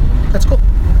 That's cool.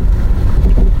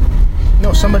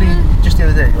 No, somebody just the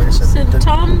other day, like I said. So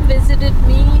Tom visited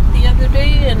me the other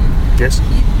day, and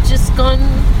he'd just gone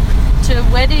to a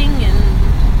wedding, and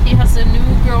he has a new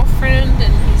girlfriend,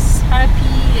 and he's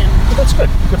happy, and well, that's good.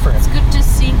 Good for him. It's good to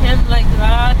see him like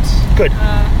that. Good.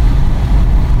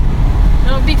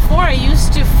 Before I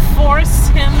used to force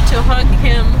him to hug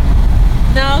him.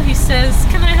 Now he says,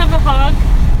 "Can I have a hug?"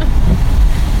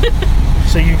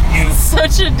 So you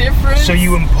Such a difference. so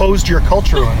you imposed your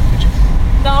culture on him, did you?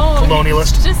 No,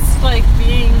 Colonialist. it's just like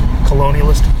being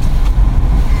Colonialist.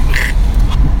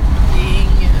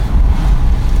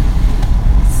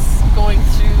 going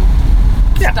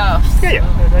through stuff. Yeah,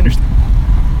 I understand.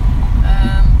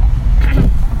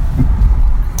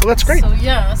 Well, that's great.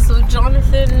 So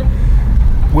Jonathan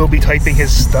We'll be typing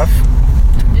his stuff.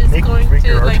 is Make going to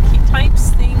your art. like he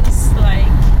types things like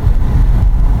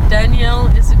Danielle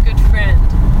is a good friend.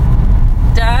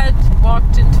 Dad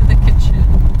walked into the kitchen.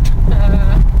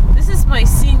 This is my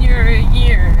senior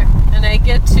year, and I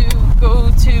get to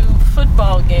go to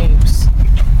football games.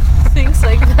 Things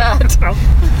like that. Well,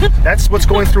 that's what's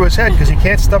going through his head because he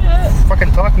can't stop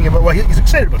fucking talking about. Well, he's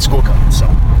excited about school coming, so,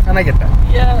 and I get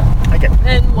that. Yeah. I get that.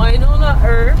 And Winona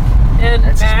Earp and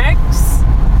That's Max.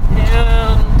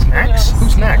 And Max?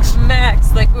 Who's Max?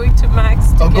 Max, like going to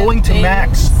Max. To get Going to things.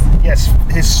 Max. Yes,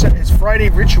 his Friday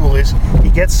ritual is he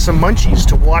gets some munchies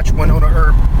to watch Winona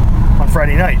Earp on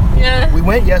Friday night. Yeah. We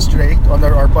went yesterday on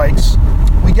our bikes.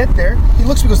 We get there. He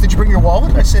looks at me and goes, "Did you bring your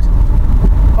wallet?" I said,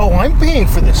 "Oh, I'm paying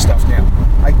for this stuff now.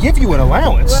 I give you an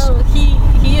allowance." Well, he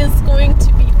is going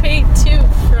to be paid too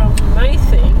from my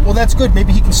thing. Well, that's good.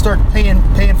 Maybe he can start paying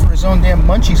for his own damn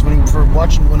munchies for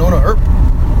watching Winona Earp.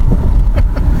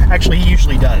 Actually, he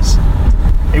usually does.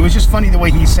 It was just funny the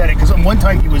way he said it, because one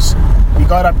time he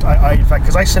got up, in fact,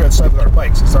 because I sit outside with our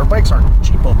bikes, because our bikes aren't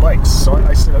cheapo bikes, so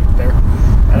I sit out there,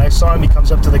 and I saw him, he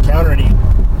comes up to the counter, and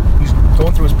he's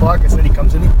going through his pockets, and then he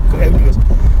comes in, and he goes,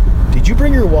 "Did you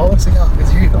bring your wallet?" I said, "Yeah." He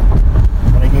goes, "Here you go."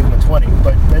 And I gave him a 20,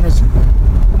 but then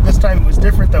this time it was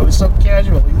different, though. It was so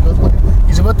casual. He goes, look,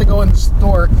 he's about to go in the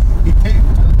store, he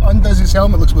undoes his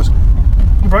helmet, looks, goes,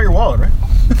 "You brought your wallet, right?"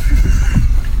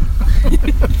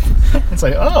 It's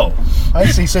like, oh, I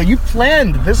see. So you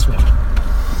planned this one.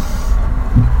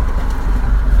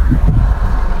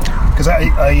 Because I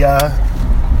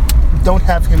don't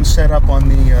have him set up on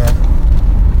the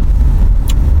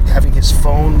having his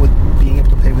phone with being able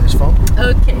to pay with his phone.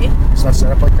 Okay. It's not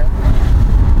set up like that.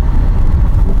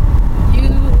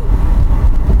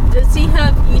 Does he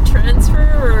have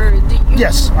e-transfer or do you?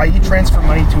 Yes, I e-transfer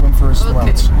money to him for his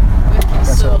allowance. Okay,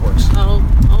 That's so how it works.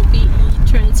 I'll be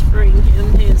e-transferring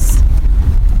him his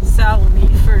salary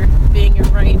for being a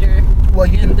writer Well,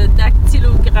 you in can the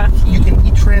dactylography you can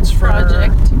e-transfer.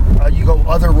 project. You go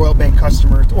other Royal Bank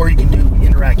customer, or you can do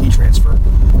Interac e-transfer.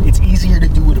 It's easier to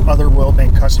do with other Royal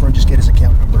Bank customer and just get his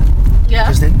account number. Yeah.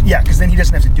 Because then he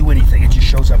doesn't have to do anything. It just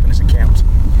shows up in his account.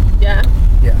 Yeah.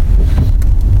 Yeah.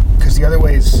 Because the other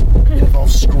ways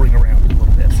involves screwing around a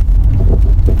little bit.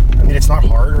 I mean, it's not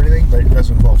hard or anything, but it does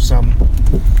involve some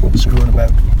screwing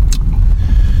about.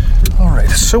 All right,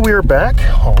 so we are back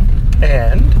home,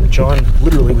 and John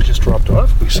literally was just dropped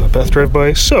off. We saw Beth drive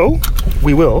by, so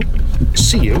we will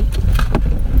see you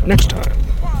next time.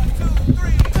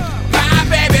 My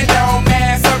baby don't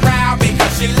mess around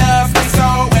because she loves me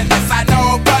so, and this I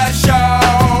know for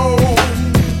sure.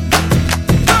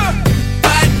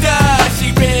 But does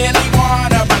she really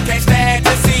wanna, but can't stand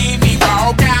to see me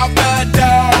walk out the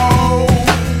door?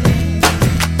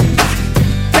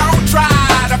 Don't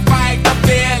try to fight the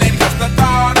feeling, cause the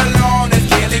thought alone is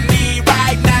killing me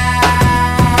right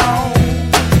now.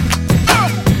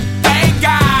 Thank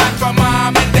God for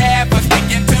mom and dad for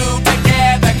sticking two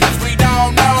together, cause we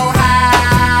don't know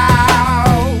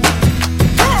how.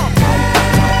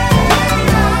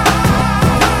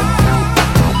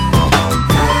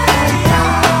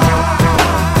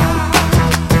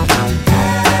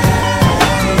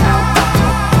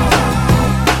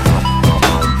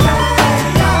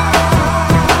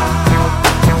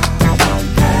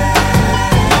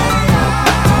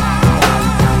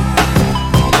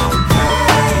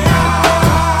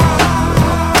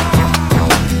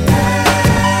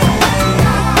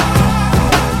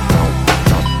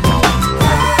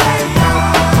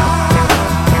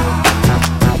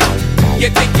 You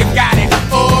think you got it,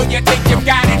 oh, you think you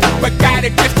got it, but got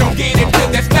it, just don't get it till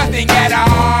there's nothing at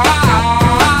all.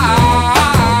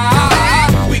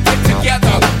 We get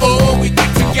together, oh, we get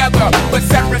together, but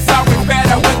separate's always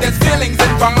better when there's feelings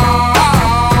involved.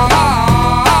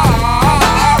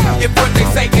 If what they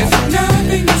say is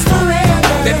nothing is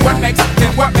forever, then what makes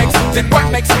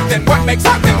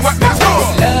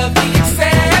love the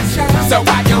exception? So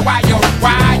why yo,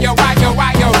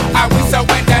 are we so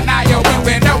in denial when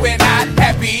we know we're not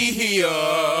happy here?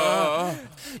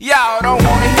 Y'all don't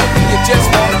wanna hear me, you just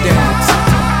wanna dance.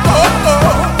 Oh, oh.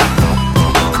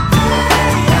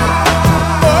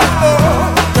 Oh,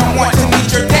 oh. Don't want to meet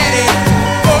your daddy.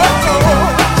 Oh,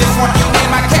 oh. Just want you in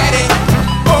my caddy.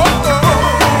 Oh, oh.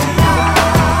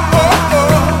 Oh,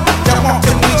 oh. Don't want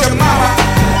to meet your mama.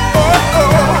 Oh, oh.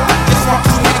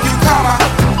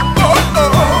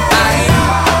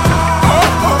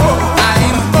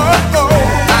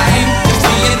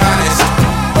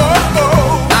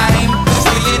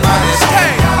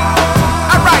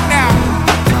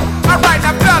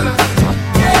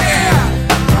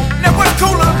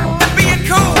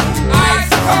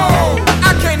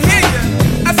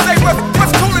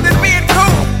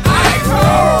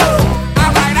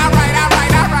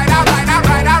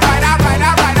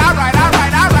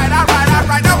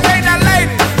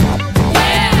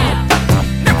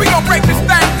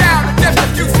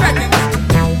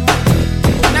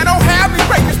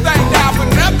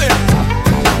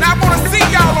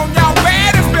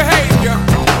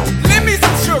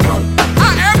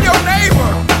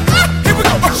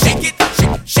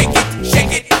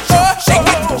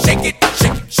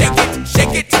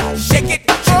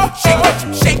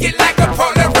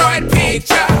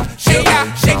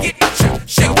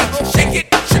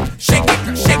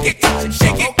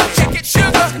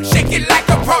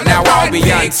 all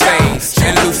Beyonce's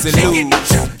and Lucy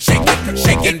Lou's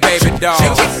and baby dolls.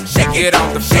 Get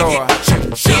on the floor.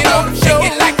 Get on the floor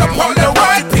like a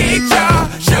Polaroid picture.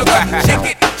 Sugar, shake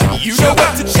it. You know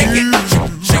what to shake it.